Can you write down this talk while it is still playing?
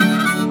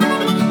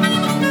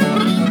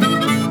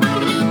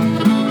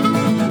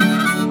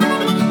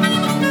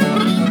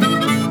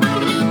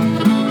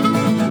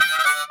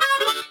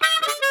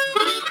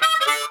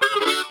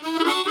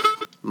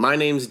My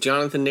name's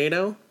Jonathan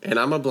Nato, and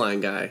I'm a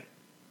blind guy.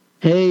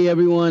 Hey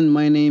everyone,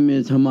 my name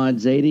is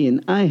Hamad Zaidi,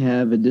 and I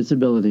have a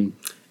disability.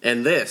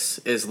 And this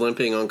is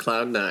Limping on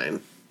Cloud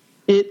 9.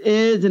 It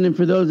is, and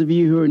for those of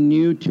you who are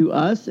new to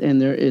us,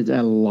 and there is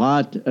a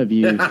lot of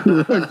you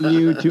who are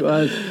new to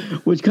us,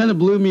 which kind of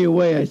blew me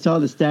away. I saw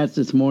the stats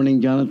this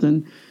morning,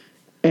 Jonathan,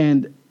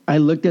 and I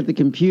looked at the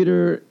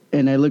computer,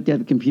 and I looked at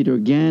the computer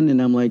again,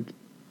 and I'm like,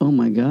 oh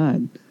my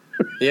God.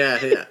 Yeah.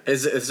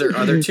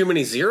 Are there too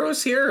many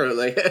zeros here? Or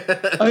like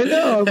I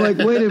know. I'm like,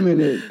 wait a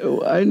minute.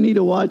 I need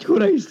to watch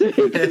what I say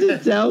because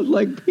it sounds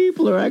like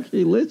people are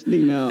actually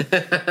listening now.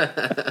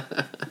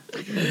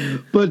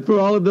 But for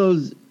all of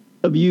those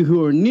of you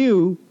who are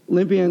new,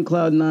 Limping on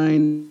Cloud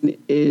 9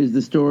 is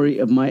the story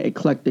of my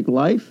eclectic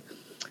life,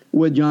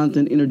 with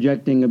Jonathan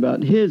interjecting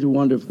about his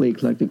wonderfully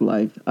eclectic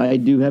life. I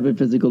do have a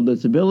physical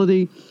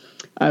disability.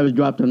 I was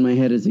dropped on my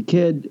head as a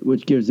kid,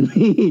 which gives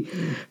me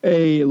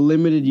a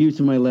limited use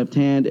of my left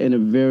hand and a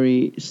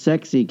very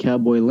sexy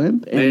cowboy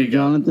limp. And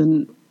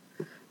Jonathan,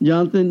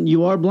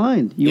 you are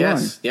blind. You are.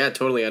 Yeah,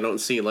 totally. I don't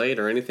see light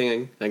or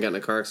anything. I got in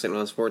a car accident when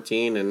I was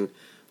 14 and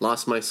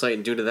lost my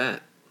sight due to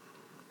that.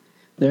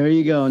 There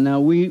you go. Now,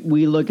 we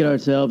look at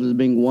ourselves as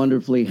being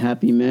wonderfully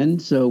happy men,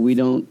 so we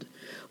don't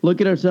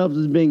look at ourselves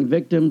as being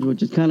victims,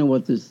 which is kind of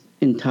what this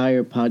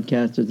entire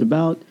podcast is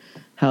about.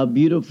 How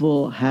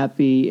beautiful,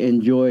 happy,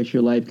 and joyous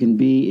your life can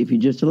be if you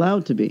just allow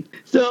it to be.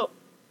 So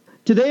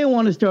today I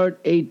want to start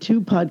a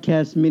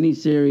 2-podcast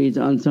mini-series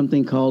on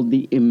something called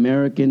the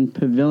American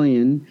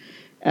Pavilion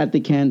at the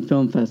Cannes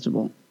Film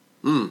Festival.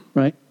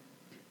 Right?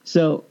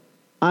 So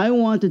I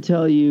want to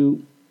tell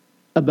you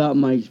about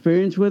my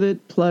experience with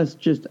it, plus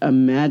just a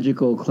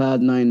magical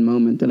Cloud 9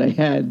 moment that I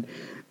had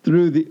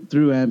through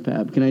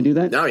AMPAB. Can I do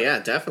that? Oh, yeah,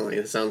 definitely.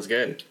 That sounds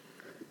good.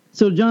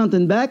 So,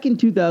 Jonathan, back in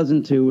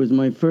 2002 was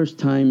my first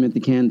time at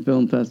the Cannes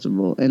Film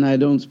Festival, and I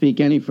don't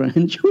speak any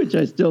French, which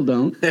I still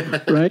don't,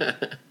 right?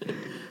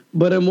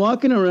 But I'm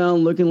walking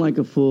around looking like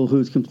a fool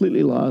who's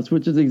completely lost,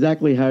 which is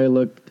exactly how I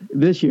looked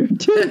this year,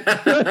 too,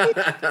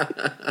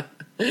 right?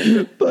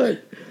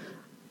 But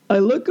I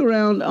look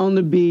around on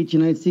the beach,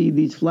 and I see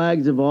these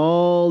flags of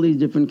all these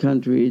different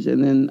countries,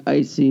 and then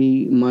I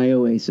see my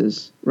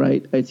oasis,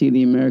 right? I see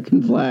the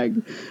American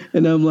flag,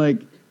 and I'm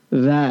like,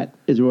 that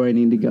is where I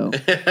need to go.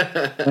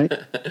 Right?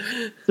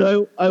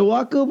 So I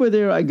walk over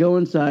there, I go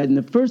inside, and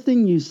the first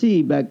thing you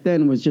see back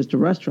then was just a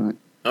restaurant.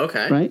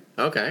 Okay. Right?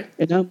 Okay.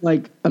 And I'm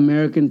like,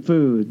 American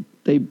food.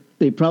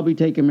 They probably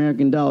take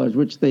American dollars,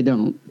 which they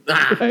don't.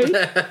 Right?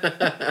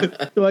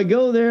 So I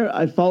go there,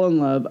 I fall in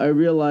love. I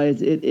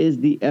realize it is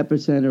the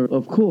epicenter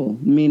of cool,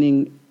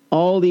 meaning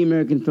all the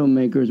American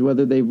filmmakers,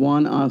 whether they've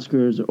won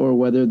Oscars or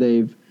whether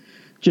they've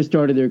just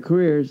started their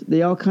careers,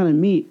 they all kind of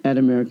meet at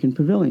American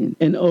Pavilion.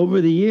 And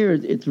over the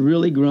years, it's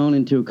really grown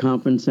into a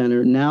conference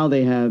center. Now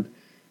they have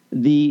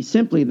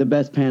simply the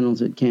best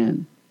panels at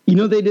Cannes. You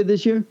know what they did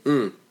this year?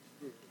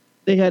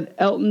 They had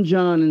Elton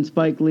John and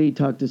Spike Lee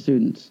talk to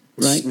students,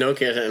 right? No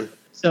kidding.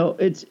 So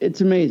it's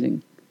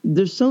amazing.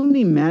 There's so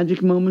many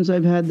magic moments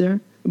I've had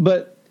there,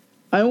 but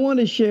I want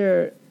to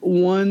share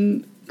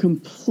one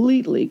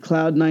completely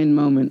Cloud 9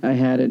 moment I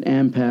had at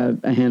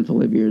AMPAB a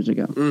handful of years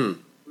ago.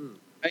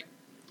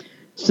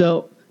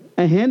 So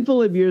a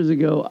handful of years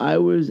ago, I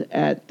was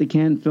at the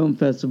Cannes Film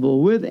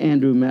Festival with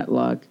Andrew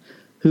Matlock,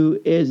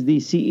 who is the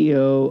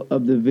CEO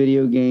of the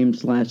video game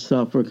 /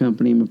 software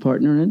company I'm a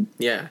partner in.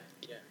 Yeah.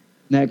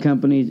 That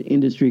company's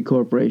Industry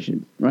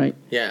Corporation, right?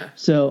 Yeah.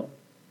 So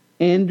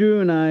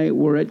Andrew and I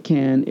were at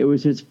Cannes. It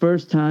was his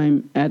first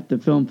time at the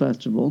film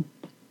festival.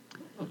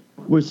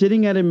 We're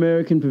sitting at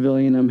American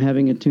Pavilion. I'm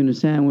having a tuna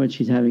sandwich.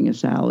 He's having a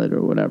salad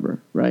or whatever,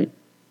 right?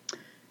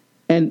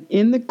 And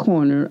in the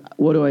corner,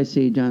 what do I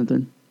see,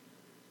 Jonathan?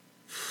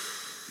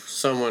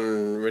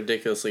 Someone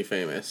ridiculously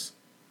famous.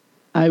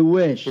 I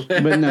wish,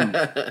 but no.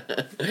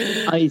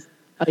 I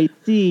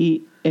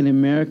see an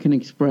American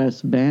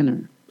Express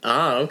banner.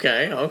 Ah,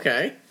 okay.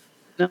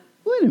 Now,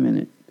 wait a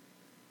minute.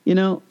 You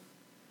know,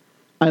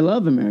 I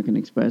love American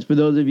Express. For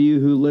those of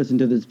you who listen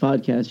to this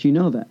podcast, you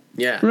know that.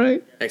 Yeah.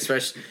 Right?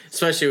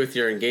 Especially with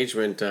your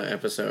engagement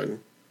episode.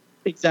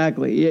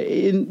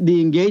 Exactly. In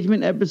the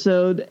engagement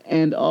episode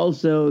and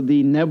also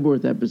the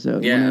Nebworth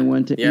episode when I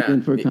went to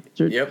England for a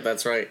concert. Yep,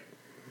 that's right.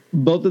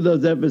 Both of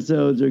those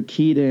episodes are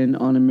keyed in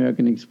on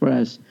American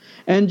Express.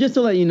 And just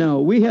to let you know,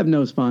 we have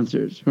no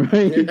sponsors,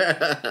 right?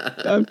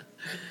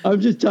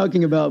 I'm just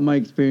talking about my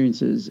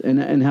experiences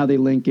and how they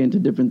link into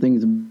different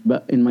things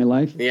in my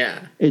life. Yeah.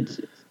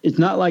 It's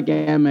not like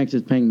Amex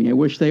is paying me. I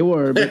wish they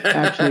were, but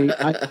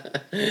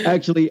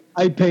actually,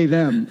 I pay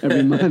them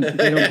every month.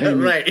 They don't pay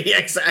me. Right, yeah,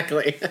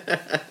 exactly.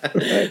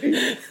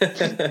 Right?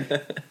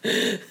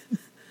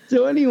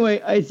 So anyway,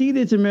 I see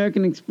this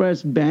American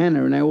Express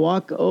banner, and I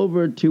walk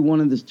over to one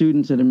of the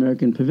students at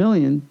American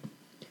Pavilion,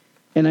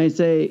 and I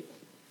say,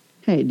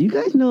 hey, do you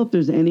guys know if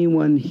there's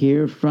anyone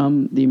here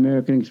from the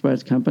American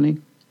Express company?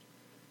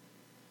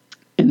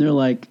 And they're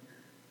like,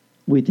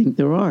 we think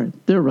there are.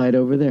 They're right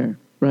over there,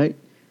 right?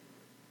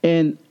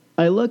 And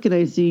I look and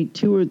I see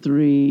 2 or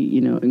 3,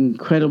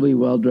 incredibly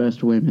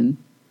well-dressed women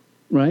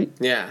right?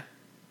 Yeah.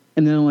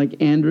 And then I'm like,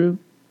 Andrew,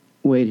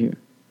 wait here.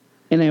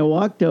 And I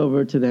walked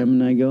over to them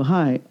and I go,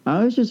 hi,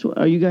 are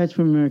you guys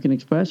from American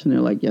Express? And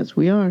they're like, yes,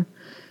 we are.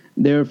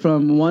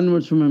 One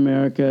was from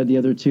America, the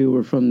other two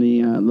were from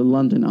the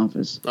London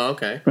office. Oh,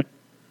 okay. Right?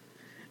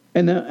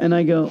 And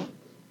I go,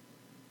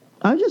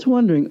 I was just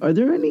wondering, are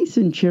there any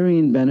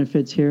Centurion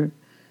benefits here?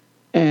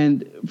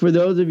 And for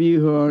those of you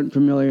who aren't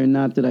familiar,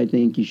 not that I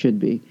think you should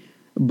be,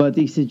 but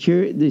the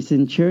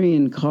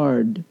Centurion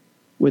card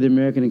with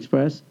American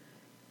Express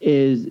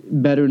is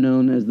better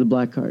known as the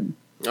Black Card.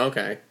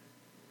 Okay.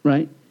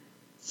 Right?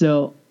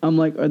 So I'm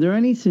like, are there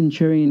any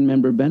Centurion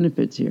member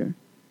benefits here?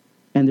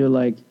 And they're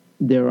like,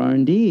 there are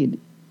indeed.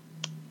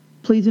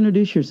 Please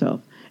introduce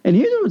yourself. And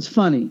here's what's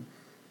funny.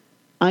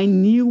 I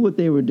knew what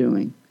they were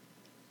doing.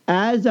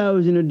 As I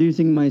was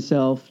introducing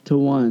myself to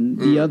one,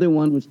 the other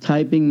one was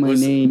typing my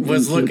name.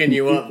 Was looking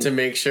you up to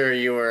make sure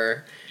you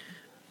were...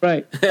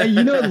 Right. And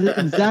you know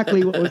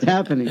exactly what was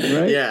happening,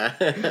 right? Yeah.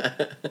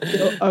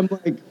 So I'm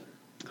like,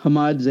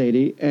 Hamad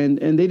Zaidi, and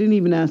they didn't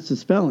even ask the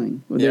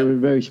spelling. Well, they were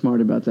very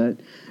smart about that.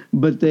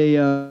 But they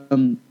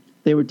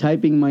were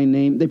typing my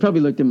name. They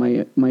probably looked at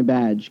my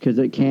badge, because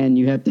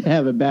you have to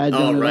have a badge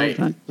on it all the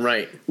time.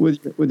 Right.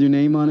 With your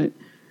name on it.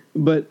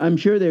 But I'm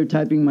sure they were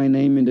typing my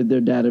name into their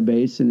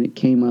database, and it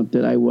came up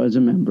that I was a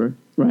member,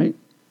 right?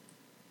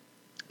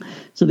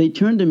 So they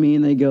turned to me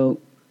and they go,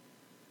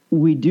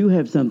 we do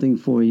have something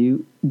for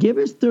you. Give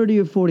us 30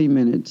 or 40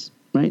 minutes,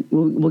 right?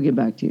 We'll get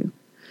back to you.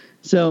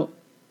 So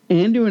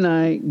Andrew and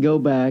I go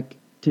back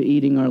to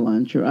eating our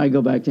lunch, or I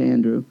go back to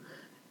Andrew,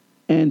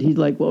 and he's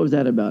like, what was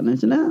that about? And I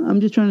said, I'm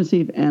just trying to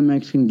see if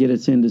Amex can get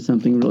us into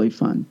something really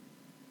fun,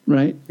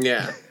 right?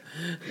 Yeah.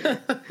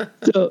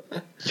 So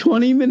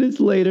 20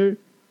 minutes later,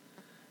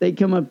 they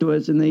come up to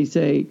us and they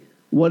say,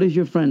 what is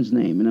your friend's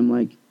name? And I'm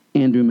like,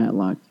 Andrew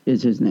Matlock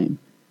is his name.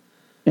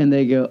 And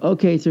they go,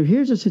 okay, so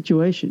here's the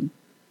situation.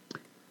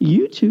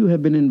 You two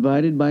have been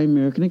invited by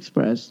American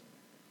Express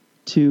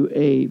to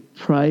a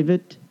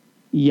private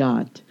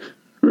yacht,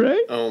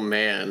 right? Oh,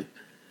 man.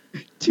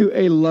 To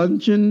a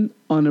luncheon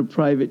on a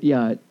private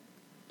yacht.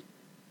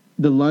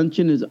 The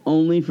luncheon is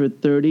only for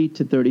 30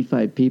 to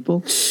 35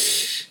 people,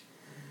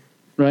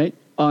 right?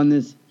 On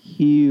this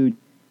huge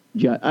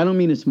yacht. I don't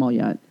mean a small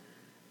yacht.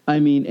 I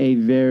mean a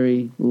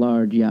very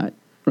large yacht,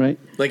 right?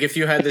 Like if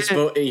you had this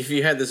boat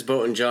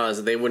in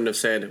Jaws, they wouldn't have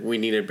said we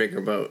need a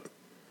bigger boat.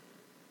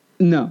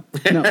 No,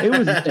 it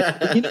was.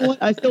 You know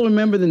what? I still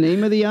remember the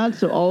name of the yacht,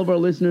 so all of our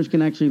listeners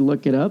can actually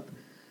look it up.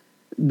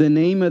 The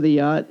name of the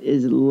yacht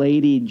is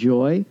Lady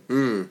Joy,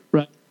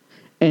 right?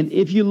 And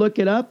if you look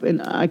it up,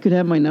 and I could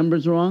have my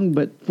numbers wrong,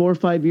 but 4 or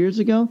 5 years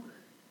ago,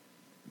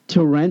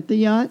 to rent the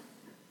yacht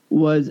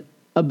was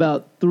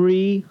about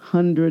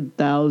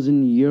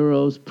 300,000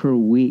 euros per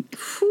week.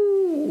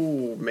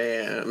 Ooh,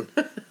 man.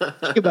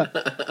 Think about,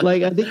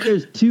 I think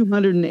there's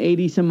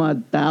 280 some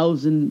odd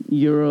thousand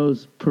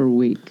euros per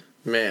week.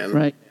 Man.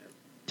 Right?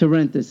 To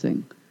rent this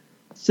thing.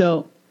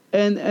 So,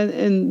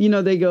 and you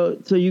know, they go,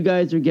 so you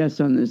guys are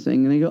guests on this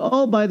thing. And they go,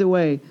 oh, by the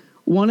way,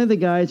 one of the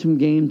guys from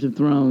Games of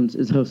Thrones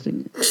is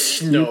hosting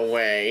it. No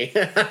way.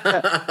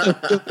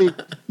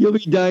 You'll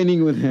be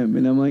dining with him.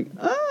 And I'm like,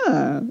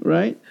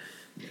 right?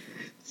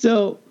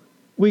 So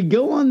we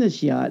go on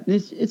this yacht, and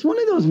it's one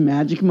of those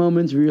magic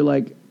moments where you're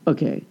like,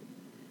 okay,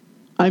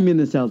 I'm in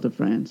the south of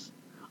France.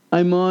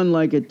 I'm on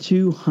like a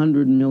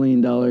 $200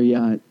 million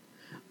yacht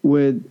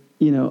with,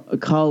 you know, a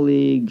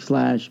colleague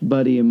 /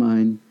 buddy of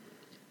mine.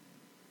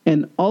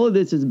 And all of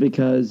this is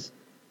because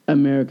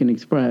American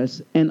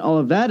Express, and all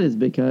of that is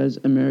because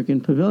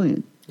American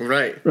Pavilion.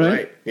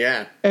 Right,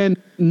 yeah.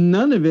 And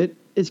none of it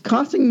is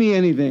costing me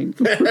anything.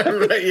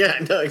 Right,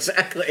 yeah, no,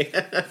 exactly.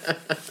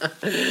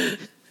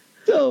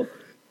 So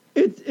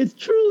it's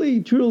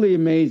truly, truly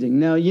amazing.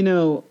 Now, you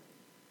know,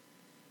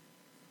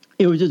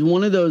 it was just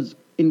one of those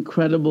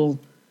incredible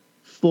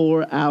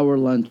 4-hour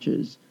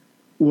lunches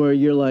where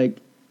you're like,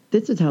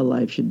 this is how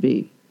life should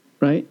be,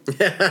 right?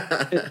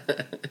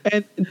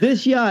 and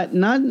this yacht,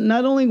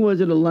 not only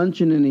was it a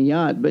luncheon in a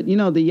yacht, but, you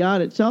know, the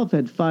yacht itself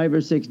had 5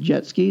 or 6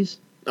 jet skis.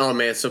 Oh,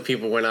 man, so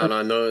people went out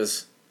on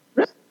those.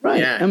 Right.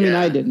 Yeah, I mean,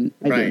 I didn't.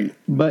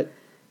 But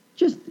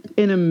just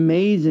an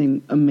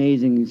amazing,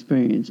 amazing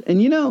experience.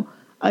 And, you know,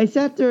 I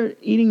sat there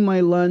eating my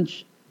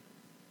lunch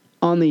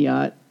on the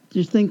yacht,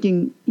 just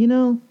thinking, you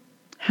know,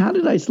 how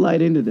did I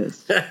slide into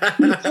this?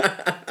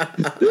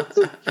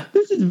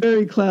 This is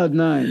very Cloud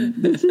 9.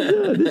 This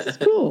is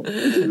cool.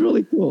 This is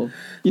really cool,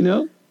 you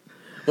know?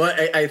 Well,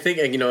 I think,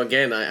 you know,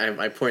 again,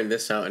 I pointed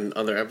this out in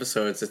other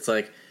episodes. It's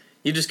like,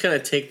 you just kind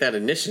of take that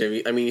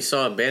initiative. I mean, you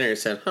saw a banner and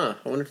said, I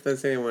wonder if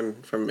there's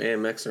anyone from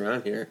AMX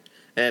around here.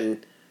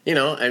 And, you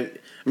know, I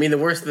mean, the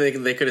worst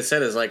thing they could have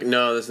said is like,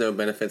 no, there's no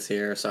benefits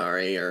here,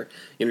 sorry. Or,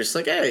 you know, just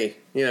like, hey,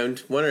 you know,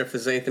 wonder if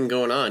there's anything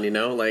going on, you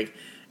know? Like,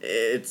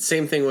 it's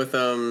same thing with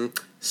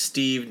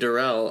Steve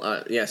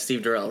Durrell.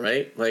 Steve Durrell,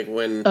 right? Like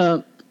when...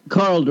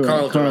 Carl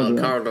Durrell.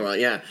 Carl Durrell,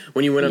 yeah.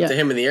 When you went up to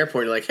him in the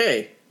airport, you're like,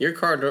 hey, you're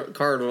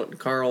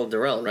Carl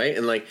Durrell, right?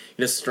 And, like,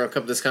 you just struck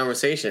up this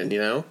conversation, you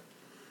know?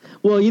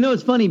 Well, you know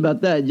what's funny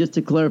about that, just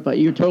to clarify,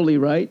 you're totally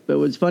right, but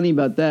what's funny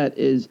about that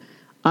is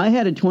I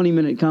had a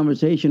 20-minute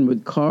conversation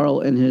with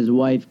Carl and his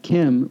wife,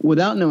 Kim,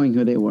 without knowing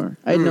who they were.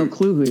 I had no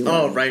clue who he was.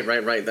 Oh,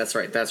 right. That's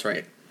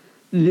right.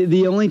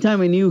 The only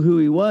time I knew who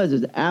he was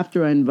is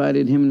after I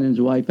invited him and his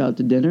wife out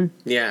to dinner.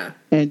 Yeah.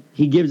 And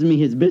he gives me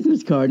his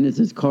business card, and it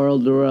says Carl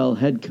Durrell,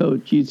 head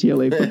coach,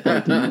 UCLA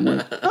football team.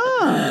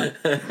 I'm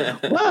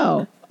like,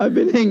 wow. I've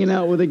been hanging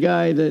out with a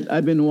guy that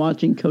I've been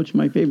watching coach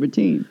my favorite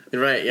team.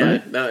 Right, yeah.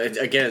 Right? No,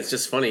 again, it's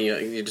just funny.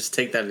 You just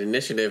take that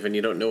initiative and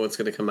you don't know what's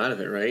going to come out of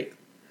it, right?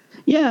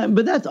 Yeah,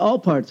 but that's all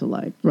parts of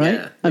life, right?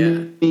 Yeah, I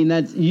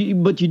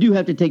mean, but you do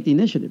have to take the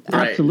initiative.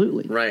 Right,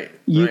 Absolutely. Right.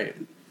 You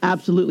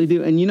absolutely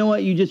do. And you know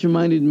what? You just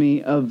reminded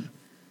me of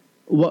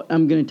what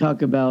I'm going to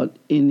talk about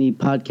in the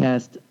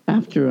podcast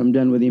after I'm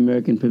done with the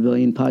American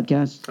Pavilion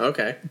podcast.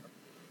 Okay.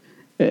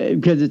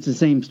 Because it's the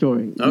same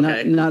story.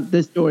 Okay. Not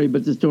this story,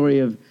 but the story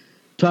of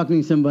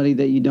talking to somebody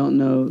that you don't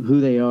know who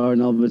they are,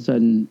 and all of a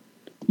sudden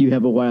you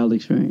have a wild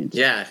experience.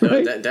 Yeah,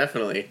 right? no,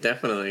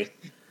 definitely.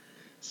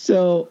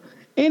 So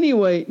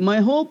anyway, my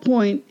whole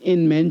point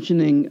in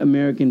mentioning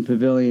American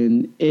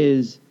Pavilion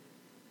is,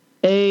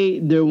 A,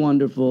 they're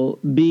wonderful.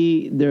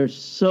 B, they're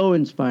so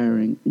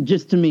inspiring,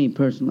 just to me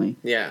personally.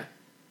 Yeah.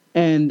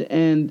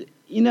 And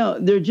you know,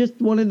 they're just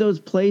one of those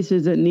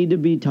places that need to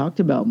be talked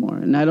about more.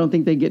 And I don't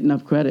think they get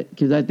enough credit,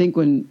 because I think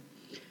when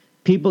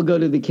people go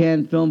to the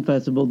Cannes Film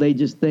Festival, they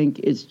just think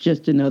it's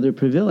just another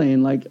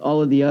pavilion like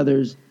all of the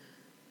others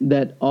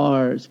that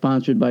are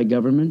sponsored by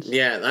governments.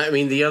 Yeah, I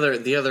mean the other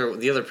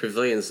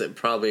pavilions that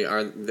probably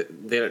are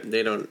they're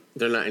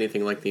not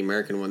anything like the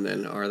American one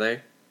then, are they?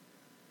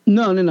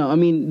 No. I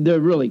mean, they're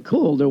really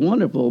cool. They're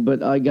wonderful,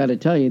 but I got to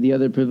tell you, the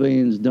other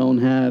pavilions don't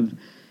have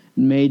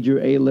major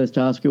A-list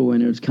Oscar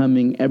winners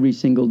coming every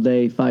single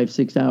day,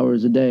 5-6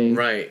 hours a day.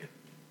 Right.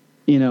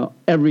 You know,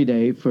 every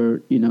day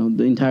for, you know,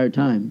 the entire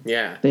time.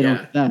 Yeah. They don't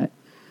have that,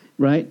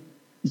 right?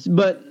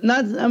 But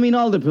not, I mean,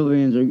 all the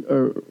pavilions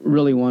are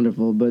really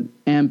wonderful, but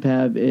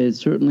AMPAV is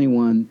certainly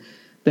one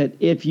that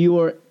if you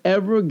are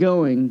ever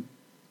going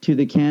to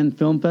the Cannes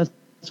Film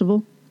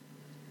Festival,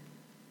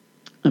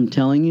 I'm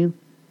telling you,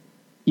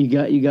 you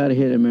got to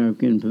hit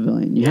American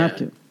Pavilion. You have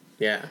to.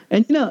 Yeah.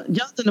 And, you know,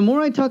 Jonathan, the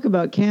more I talk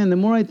about Cannes, the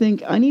more I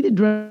think I need to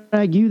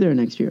drag you there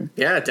next year.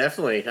 Yeah,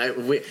 definitely.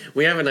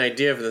 We have an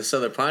idea for this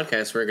other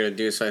podcast we're going to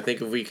do, so I think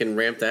if we can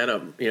ramp that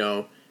up, you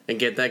know, and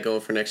get that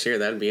going for next year,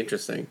 that'd be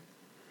interesting.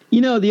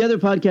 You know, the other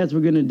podcast we're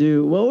going to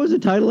do, what was the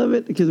title of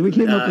it? Because we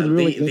came up with a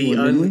really good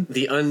one, didn't we?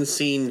 The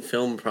Unseen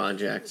Film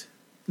Project.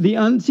 The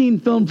Unseen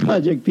Film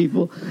Project,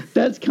 people.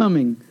 That's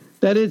coming.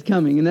 That is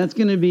coming. And that's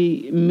going to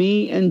be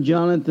me and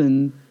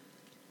Jonathan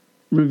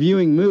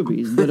reviewing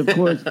movies. But of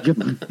course,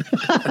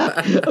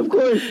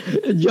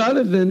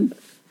 Jonathan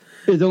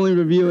is only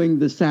reviewing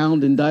the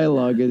sound and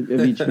dialogue of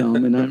each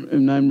film, and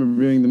I'm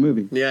reviewing the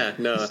movie. Yeah,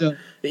 no. So,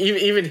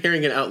 even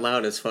hearing it out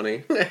loud is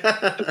funny.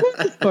 Of course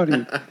it's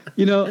funny.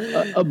 You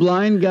know, a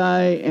blind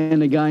guy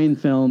and a guy in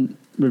film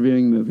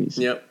reviewing movies.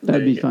 Yep.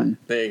 That'd be fun.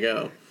 There you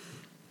go.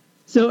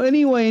 So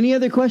anyway, any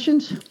other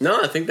questions? No,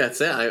 I think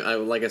that's it. I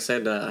like I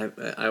said,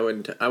 I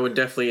would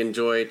definitely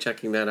enjoy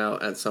checking that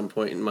out at some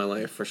point in my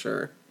life for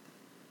sure.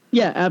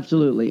 Yeah,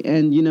 absolutely.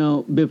 And, you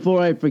know, before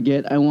I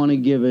forget, I want to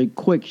give a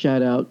quick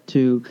shout out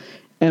to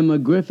Emma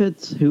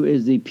Griffiths, who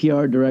is the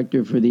PR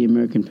director for the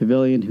American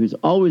Pavilion, who's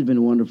always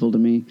been wonderful to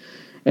me.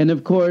 And,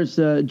 of course,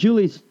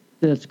 Julie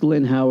Sisk,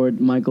 Glenn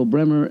Howard, Michael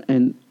Bremer,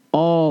 and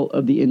all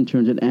of the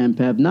interns at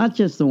AMPAV, not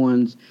just the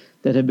ones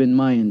that have been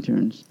my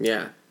interns.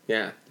 Yeah.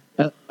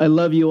 I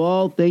love you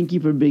all. Thank you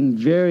for being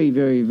very,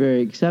 very,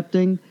 very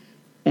accepting.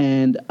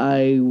 And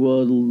I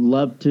would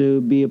love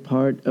to be a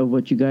part of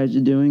what you guys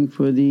are doing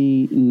for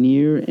the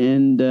near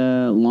and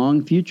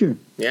long future.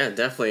 Yeah,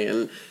 definitely.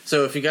 And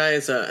so if you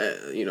guys,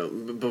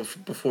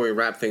 before we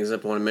wrap things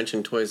up, I want to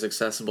mention Toys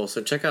Accessible.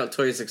 So check out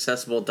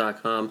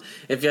toysaccessible.com.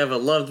 If you have a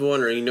loved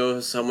one or you know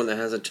someone that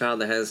has a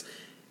child that has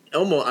I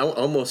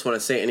almost want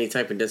to say any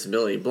type of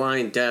disability,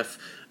 blind, deaf,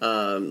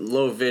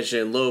 low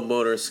vision, low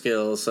motor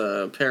skills,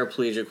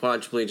 paraplegic,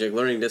 quadriplegic,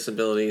 learning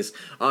disabilities,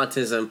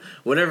 autism,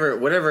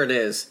 whatever it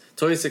is,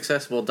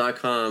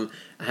 toysaccessible.com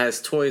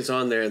has toys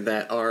on there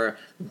that are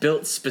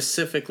built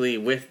specifically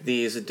with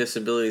these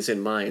disabilities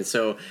in mind.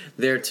 So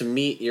they're to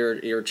meet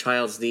your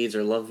child's needs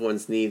or loved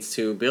one's needs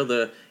to be able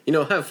to,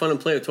 have fun and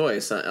play with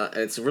toys.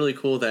 It's really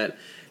cool that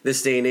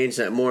this day and age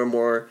that more and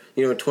more,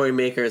 toy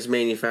makers,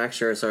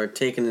 manufacturers are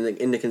taking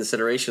into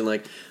consideration,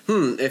 like,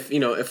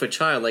 if a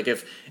child, like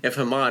if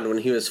Hamad, when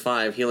he was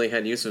 5, he only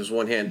had use of his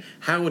one hand,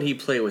 how would he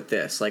play with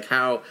this? Like,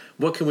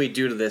 what can we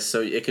do to this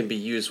so it can be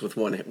used with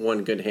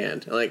one good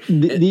hand? Like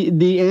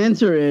the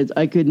answer is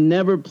I could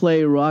never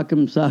play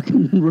Rock'em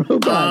Sock'em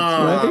Robots.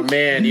 Oh, right?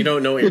 Man, you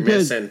don't know what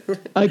because you're missing.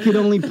 I could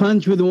only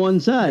punch with one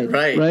side.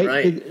 Right.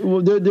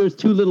 There's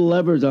 2 little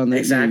levers on that.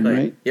 Exactly.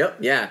 Game, right? Yep.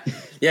 Yeah.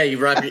 Yeah. You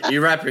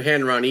wrap your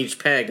hand around each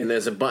peg, and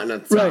there's a button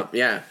at the top. Right.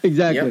 Yeah.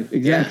 Exactly. Yep.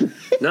 Exactly.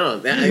 Yeah.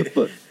 No.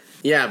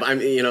 Yeah, but I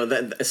mean,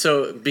 that.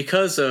 So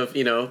because of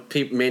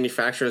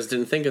manufacturers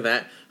didn't think of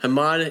that,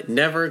 Hamad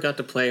never got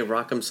to play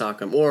Rock'em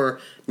Sock'em,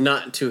 or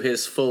not to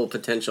his full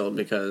potential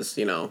because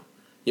you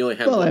only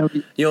had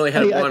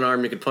one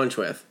arm you could punch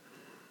with.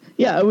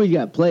 Yeah, I always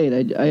got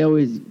played. I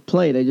always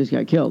played. I just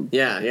got killed.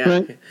 Yeah.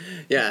 Right?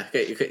 Yeah.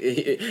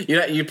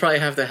 You'd probably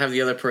have to have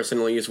the other person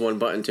only use one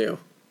button too.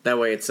 That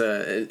way, it's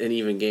an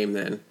even game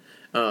then.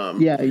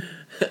 Again,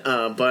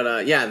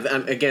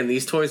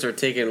 these toys are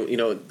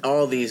taking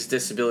all these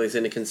disabilities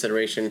into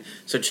consideration.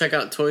 So check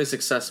out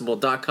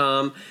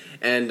toysaccessible.com,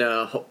 and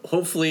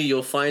hopefully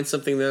you'll find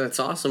something there that's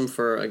awesome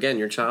for again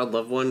your child,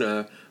 loved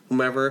one,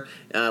 whomever.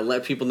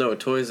 Let people know at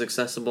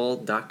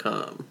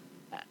toysaccessible.com.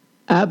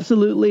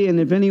 Absolutely, and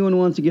if anyone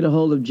wants to get a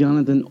hold of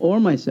Jonathan or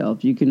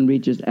myself, you can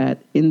reach us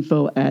at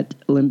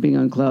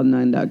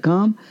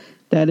info@limpingoncloud9.com.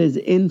 That is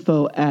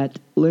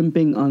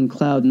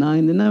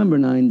info@limpingoncloud9, the number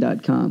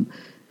 9.com.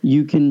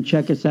 You can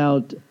check us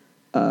out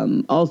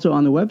also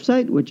on the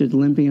website, which is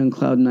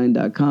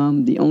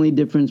limpingoncloud9.com. The only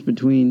difference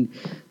between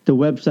the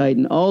website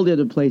and all the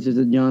other places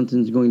that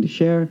Jonathan's going to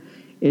share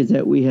is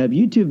that we have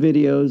YouTube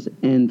videos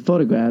and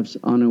photographs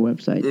on our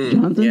website.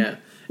 Jonathan? Yeah.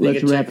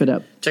 Let's wrap it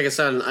up. Check us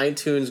out on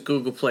iTunes,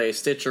 Google Play,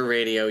 Stitcher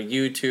Radio,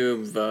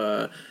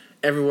 YouTube,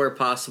 everywhere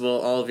possible.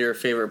 All of your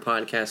favorite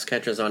podcast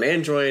catchers on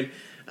Android.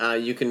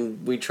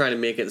 We try to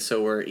make it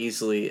so we're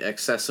easily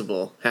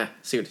accessible.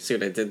 See what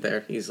I did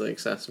there? Easily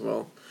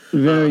accessible.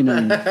 Very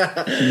nice.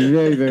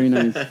 Very, very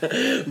nice.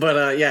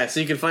 But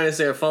so you can find us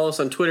there. Follow us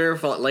on Twitter.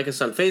 Like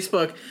us on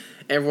Facebook.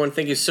 Everyone,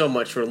 thank you so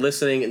much for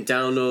listening and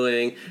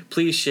downloading.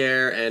 Please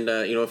share, and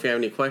if you have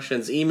any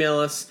questions, email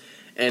us.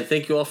 And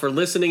thank you all for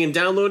listening and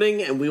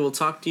downloading, and we will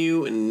talk to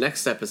you in the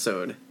next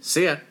episode.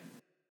 See ya!